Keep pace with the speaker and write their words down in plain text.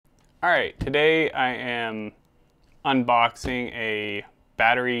All right, today I am unboxing a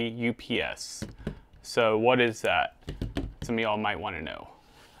battery UPS. So what is that? Some of y'all might want to know.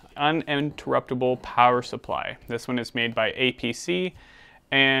 Uninterruptible power supply. This one is made by APC,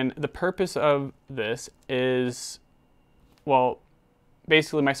 and the purpose of this is, well,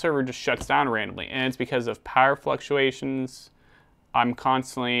 basically my server just shuts down randomly, and it's because of power fluctuations. I'm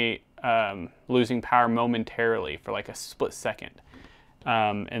constantly losing power momentarily for like a split second.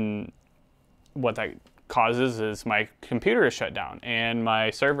 And what that causes is my computer is shut down and my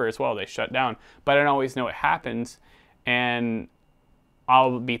server as well. They shut down, but I don't always know what happens. And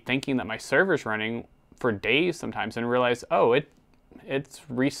I'll be thinking that my server's running for days sometimes and realize, oh, it's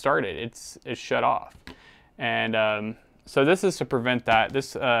restarted. It's shut off. And so this is to prevent that.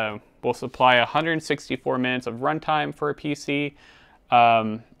 This will supply 164 minutes of runtime for a PC.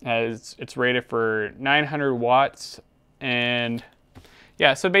 As it's rated for 900 watts. And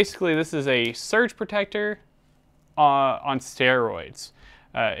yeah, so basically this is a surge protector on steroids.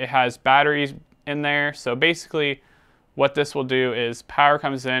 It has batteries in there. So basically what this will do is power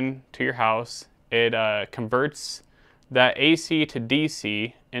comes in to your house. It converts that AC to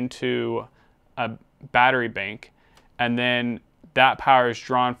DC into a battery bank. And then that power is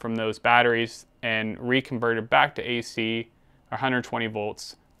drawn from those batteries and reconverted back to AC, 120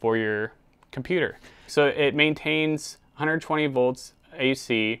 volts for your computer. So it maintains 120 volts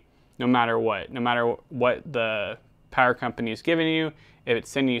AC no matter what the power company is giving you. If it's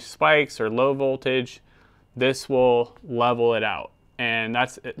sending you spikes or low voltage, this will level it out. And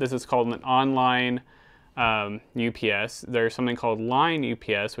this is called an online UPS. There's something called line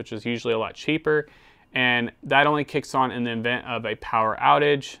UPS, which is usually a lot cheaper, and that only kicks on in the event of a power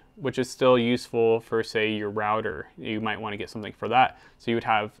outage, which is still useful for, say, your router. You might want to get something for that, so you would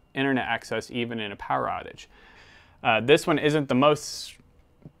have internet access even in a power outage. This one isn't the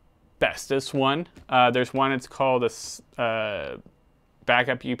bestest one. There's one, it's called a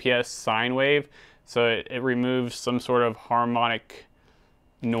backup UPS sine wave. So it removes some sort of harmonic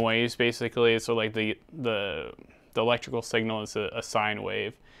noise, basically. So like the electrical signal is a sine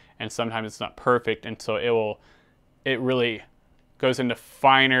wave, and sometimes it's not perfect, and so it really goes into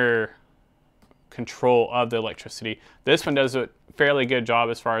finer control of the electricity. This one does a fairly good job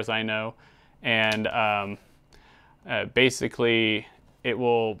as far as I know, and basically it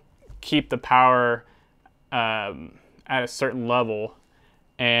will keep the power at a certain level,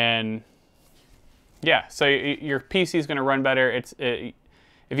 and yeah, so your PC is going to run better. If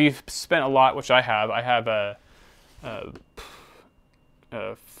you've spent a lot, which I have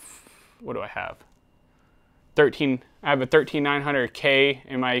what do I have? I have a 13900K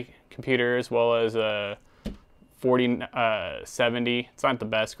in my computer, as well as a 4070. It's not the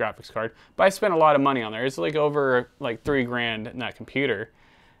best graphics card, but I spent a lot of money on there. It's like over like $3 grand in that computer,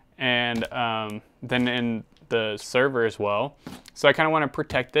 and then in the server as well. So I kind of want to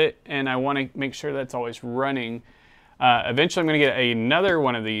protect it, and I want to make sure that it's always running. Eventually I'm going to get another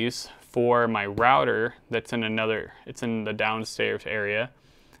one of these for my router that's it's in the downstairs area,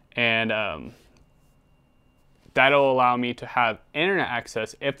 and that'll allow me to have internet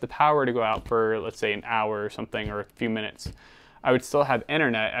access. If the power were to go out for, let's say, an hour or something, or a few minutes, I would still have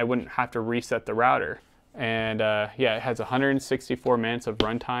internet. I wouldn't have to reset the router. And yeah, it has 164 minutes of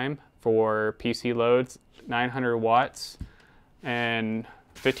runtime for PC loads, 900 watts, and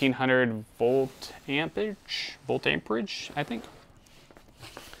 1500 volt amperage, I think.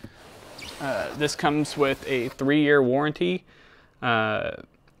 This comes with a 3-year warranty.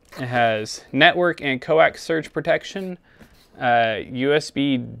 It has network and coax surge protection,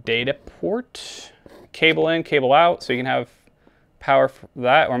 USB data port, cable in, cable out, so you can have power for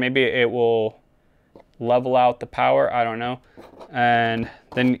that, or maybe it will level out the power, I don't know. And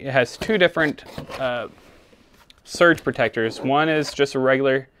then it has 2 different surge protectors. One is just a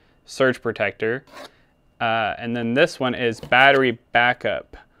regular surge protector, and then this one is battery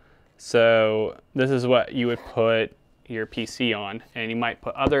backup. So this is what you would put your PC on, and you might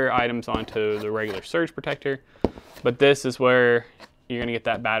put other items onto the regular surge protector, but this is where you're gonna get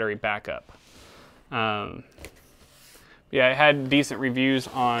that battery backup. Yeah, it had decent reviews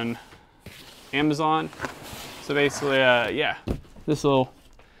on Amazon, so basically yeah, this will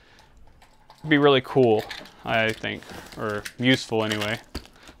be really cool, I think, or useful anyway.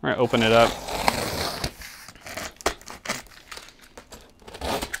 We're gonna open it up.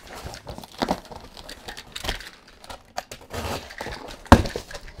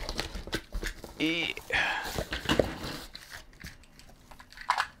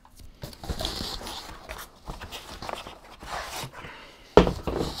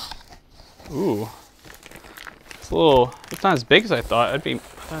 Ooh, it's not as big as I thought. It'd be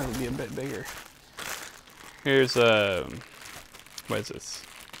That'll be a bit bigger. Here's a, what is this?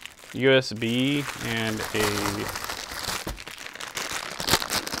 USB and a,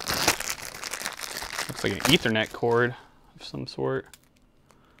 looks like an Ethernet cord of some sort.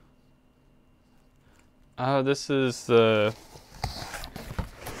 Oh, this is the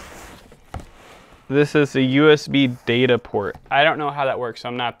USB data port. I don't know how that works.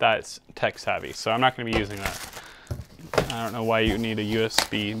 I'm not that tech savvy, so I'm not going to be using that. I don't know why you need a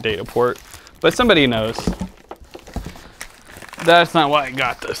USB data port, but somebody knows. That's not why I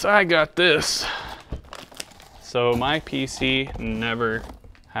got this. I got this. So my PC never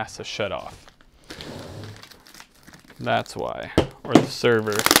has to shut off. That's why. Or the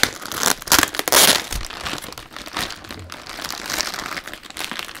server.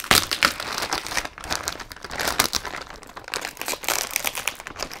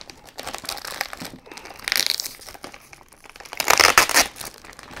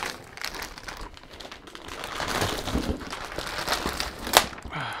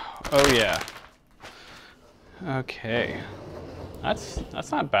 Oh yeah. Okay.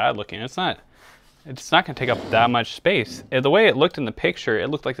 That's not bad looking. It's not gonna take up that much space. The way it looked in the picture, it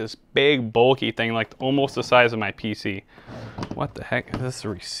looked like this big bulky thing, like almost the size of my PC. What the heck? Is this a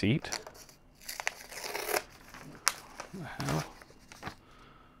receipt? What the hell?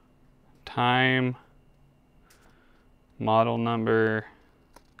 Time. Model number.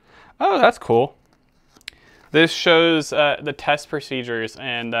 Oh, that's cool. This shows the test procedures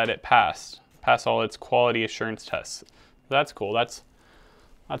and that it passed all its quality assurance tests. That's cool. That's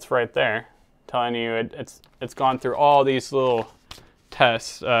right there, telling you it's gone through all these little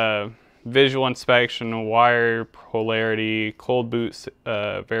tests: visual inspection, wire polarity, cold boot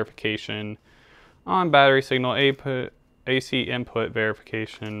verification, on battery signal AC input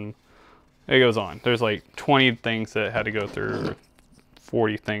verification. It goes on. There's like 20 things that it had to go through,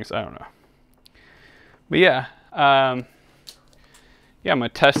 40 things. I don't know. But yeah, I'm gonna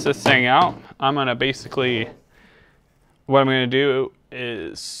test this thing out. I'm gonna basically, what I'm gonna do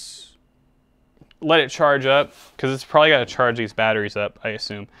is let it charge up, because it's probably gotta charge these batteries up, I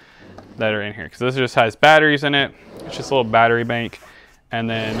assume, that are in here. Because this just has batteries in it. It's just a little battery bank. And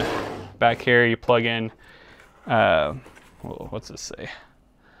then back here you plug in, what's this say?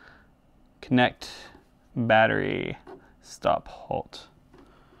 Connect battery stop halt.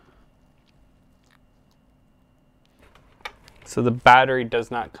 So the battery does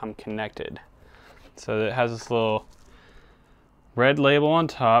not come connected. So it has this little red label on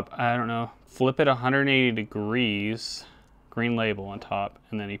top. I don't know, flip it 180 degrees, green label on top,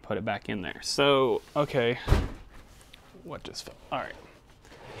 and then you put it back in there. So, okay, what just fell? All right.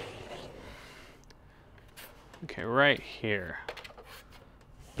 Okay, right here.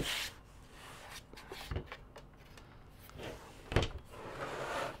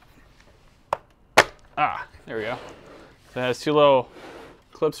 Ah, there we go. So it has two little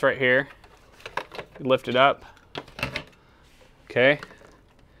clips right here. You lift it up. Okay.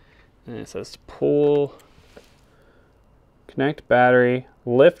 And it says pull, connect battery,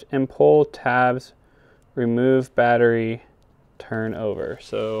 lift and pull tabs, remove battery, turn over.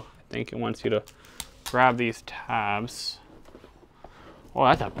 So I think it wants you to grab these tabs. Oh,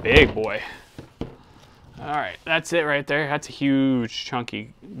 that's a big boy. All right, that's it right there. That's a huge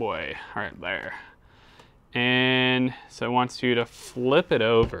chunky boy right there. And so it wants you to flip it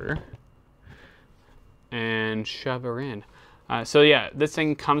over and shove her in. So yeah, this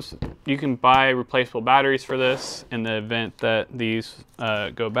thing comes, you can buy replaceable batteries for this in the event that these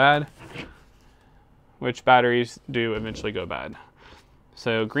go bad, which batteries do eventually go bad.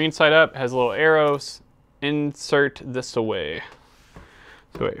 So green side up has little arrows, insert this away.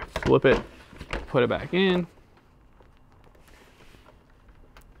 So wait, flip it, put it back in.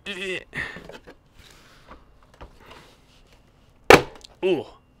 Ooh,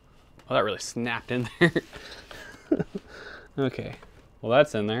 oh, that really snapped in there. Okay, well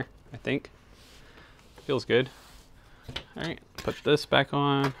that's in there, I think. Feels good. All right, put this back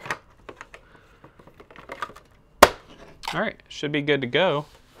on. All right, should be good to go.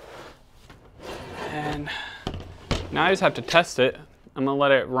 And now I just have to test it. I'm gonna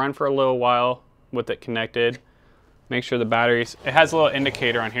let it run for a little while with it connected. Make sure the batteries, it has a little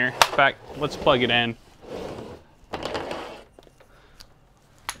indicator on here. In fact, let's plug it in.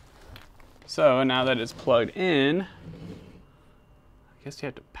 So now that it's plugged in, I guess you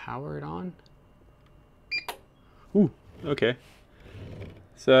have to power it on. Ooh, okay.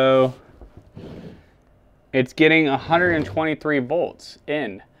 So it's getting 123 volts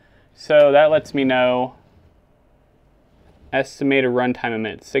in. So that lets me know estimated runtime a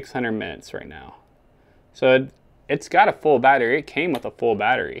minute, 600 minutes right now. So it's got a full battery. It came with a full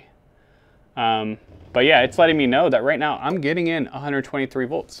battery. But yeah, it's letting me know that right now I'm getting in 123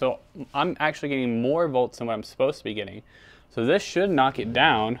 volts. So I'm actually getting more volts than what I'm supposed to be getting. So this should knock it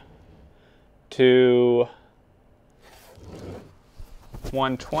down to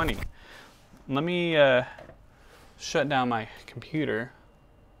 120. Let me shut down my computer.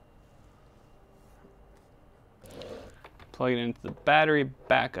 Plug it into the battery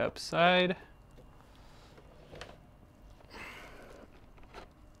backup side.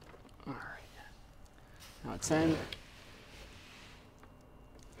 All right, now it's in.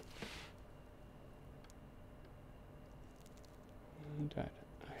 Okay.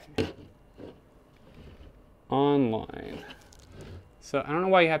 Online. So I don't know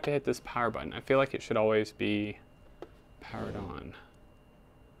why you have to hit this power button. I feel like it should always be powered on.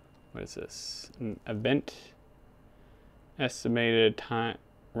 What is this? An event. Estimated time,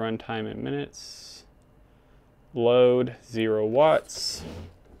 runtime in minutes. Load 0 watts.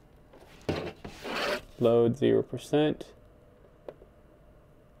 Load 0%.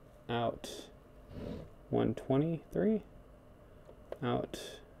 Out 123. Out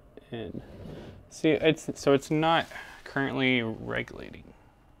in. See, it's not currently regulating.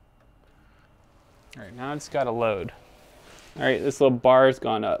 All right, now it's got to load. All right, this little bar's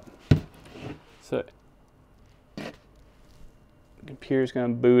gone up. So the computer's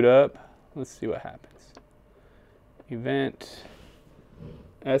gonna boot up. Let's see what happens. Event,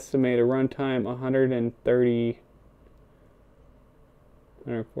 estimated runtime 130,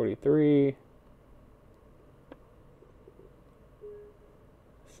 143.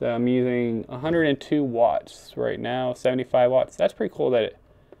 So I'm using 102 watts right now, 75 watts. That's pretty cool that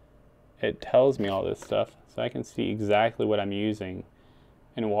it tells me all this stuff, so I can see exactly what I'm using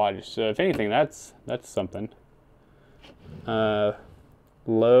in wattage. So if anything, that's something.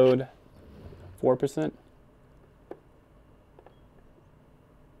 Load 4%,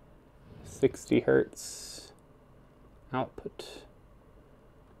 60 hertz. Output,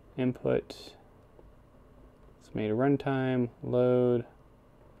 input. Estimated runtime, load.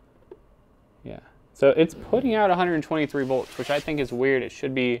 Yeah, so it's putting out 123 volts, which I think is weird. It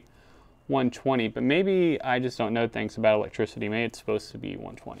should be 120, but maybe I just don't know things about electricity. Maybe it's supposed to be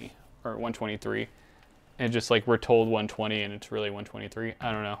 120 or 123, and just like we're told 120 and it's really 123.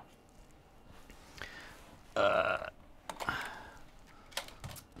 I don't know.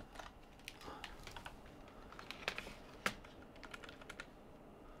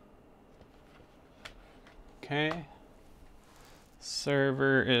 Okay.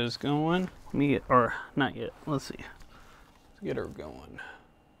 Server is going. Let me get, or not yet. Let's see. Let's get her going.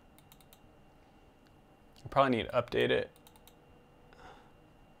 I probably need to update it.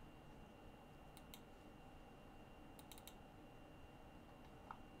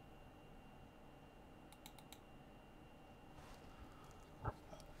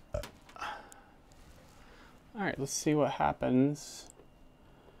 All right, let's see what happens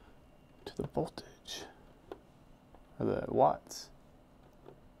to the voltage or the watts.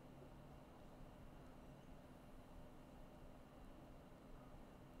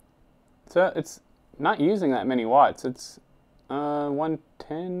 So it's not using that many watts. It's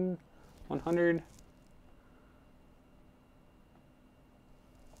 110, 100.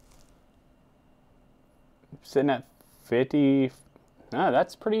 Sitting at 50. No,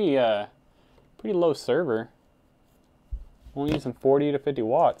 that's pretty low server. Only using 40 to 50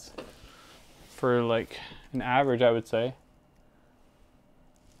 watts for like an average, I would say.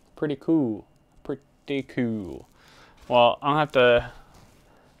 Pretty cool. Pretty cool. Well, I'll have to,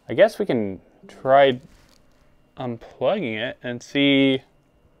 I guess we can try unplugging it and see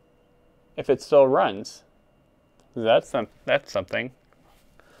if it still runs. That's something.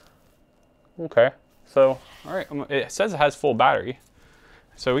 Okay. So, all right, it says it has full battery.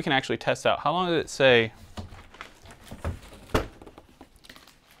 So we can actually test out. How long did it say?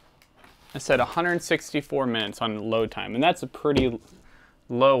 It said 164 minutes on load time, and that's a pretty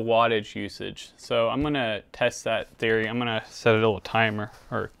low wattage usage. So I'm gonna test that theory. I'm gonna set a little timer,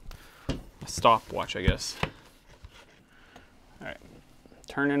 or a stopwatch, I guess. All right,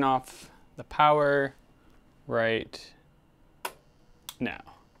 turning off the power right now.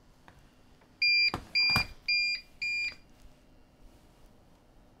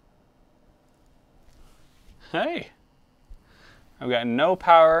 Hey, I've got no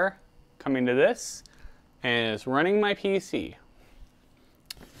power coming to this, and it's running my PC.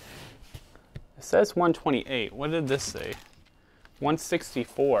 It says 128. What did this say?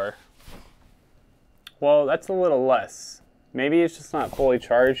 164. Well, that's a little less. Maybe it's just not fully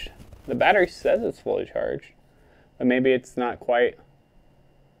charged. The battery says it's fully charged, but maybe it's not quite.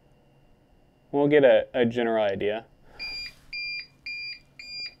 We'll get a general idea.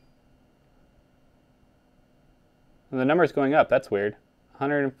 And the number's going up. That's weird.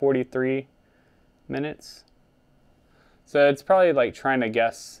 143 minutes. So it's probably like trying to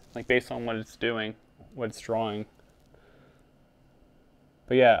guess, like based on what it's doing, what it's drawing.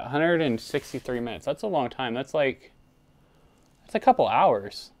 But yeah, 163 minutes. That's a long time. That's a couple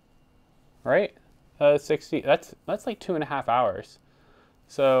hours, right? 60. That's like 2.5 hours.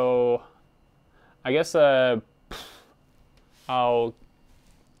 So I guess I'll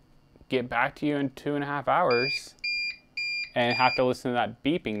get back to you in 2.5 hours and have to listen to that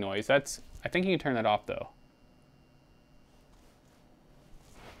beeping noise. I think you can turn that off though.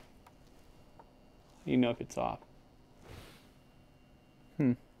 You know if it's off.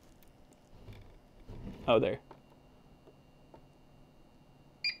 Oh, there.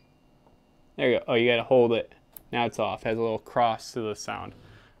 There you go. Oh, you gotta hold it. Now it's off. It has a little cross to the sound.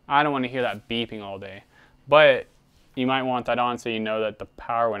 I don't want to hear that beeping all day. But you might want that on so you know that the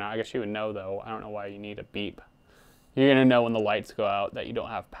power went out. I guess you would know though. I don't know why you need a beep. You're gonna know when the lights go out that you don't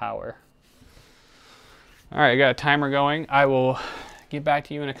have power. All right, I got a timer going. I will get back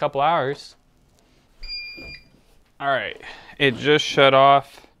to you in a couple hours. All right, it just shut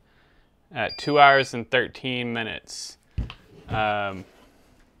off at 2 hours and 13 minutes.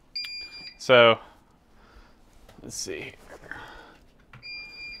 So let's see.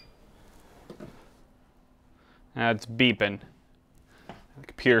 Now it's beeping. The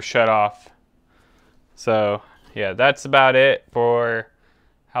computer shut off. So yeah, that's about it for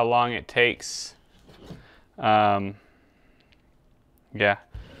how long it takes. Yeah,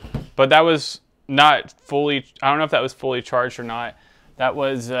 but that was not fully, I don't know if that was fully charged or not. That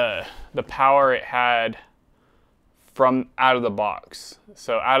was the power it had from out of the box.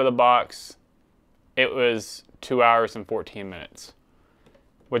 So out of the box, it was 2 hours and 14 minutes,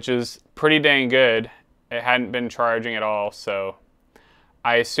 which is pretty dang good. It hadn't been charging at all, so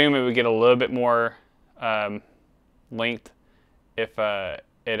I assume it would get a little bit more length if it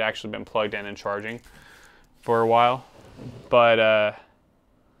had actually been plugged in and charging for a while. But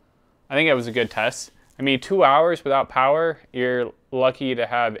I think it was a good test. I mean, 2 hours without power, you're lucky to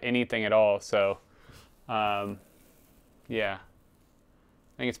have anything at all. So, yeah, I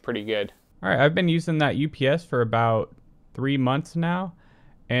think it's pretty good. All right, I've been using that UPS for about 3 months now,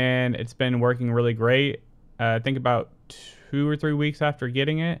 and it's been working really great. I think about 2 or 3 weeks after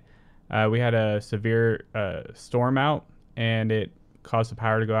getting it, we had a severe storm out, and it caused the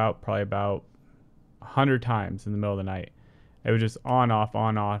power to go out probably about 100 times in the middle of the night. It was just on, off,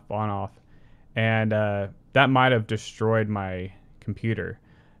 on, off, on, off. And that might have destroyed my computer.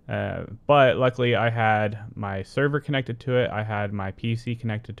 But luckily I had my server connected to it. I had my PC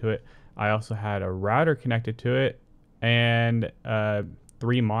connected to it. I also had a router connected to it and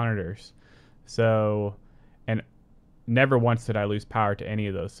 3 monitors. So, and never once did I lose power to any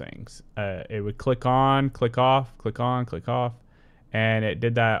of those things. It would click on, click off, click on, click off. And it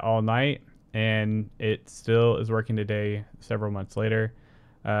did that all night. And it still is working today, several months later.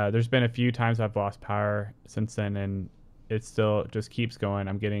 There's been a few times I've lost power since then, and it still just keeps going.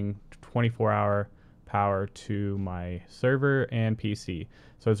 I'm getting 24-hour power to my server and PC.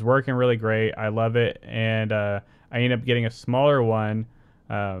 So it's working really great. I love it. And I ended up getting a smaller one.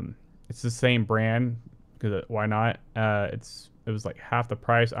 It's the same brand, because why not? It was like half the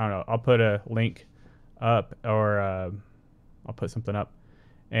price. I don't know. I'll put a link up, or I'll put something up.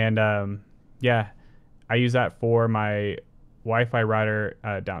 And yeah, I use that for my Wi-Fi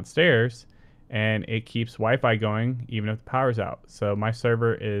router downstairs, and it keeps Wi-Fi going even if the power's out. So my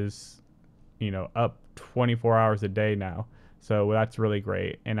server is, up 24 hours a day now. So that's really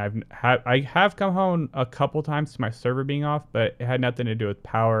great. And I have come home a couple times to my server being off, but it had nothing to do with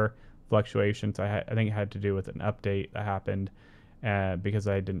power fluctuations. I think it had to do with an update that happened because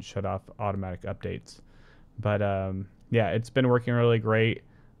I didn't shut off automatic updates. But yeah, it's been working really great.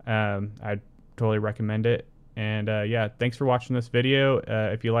 I totally recommend it. And yeah, thanks for watching this video.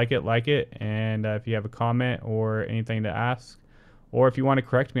 If you like it, and if you have a comment or anything to ask, or if you want to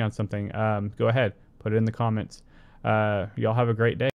correct me on something, go ahead, put it in the comments. Y'all have a great day.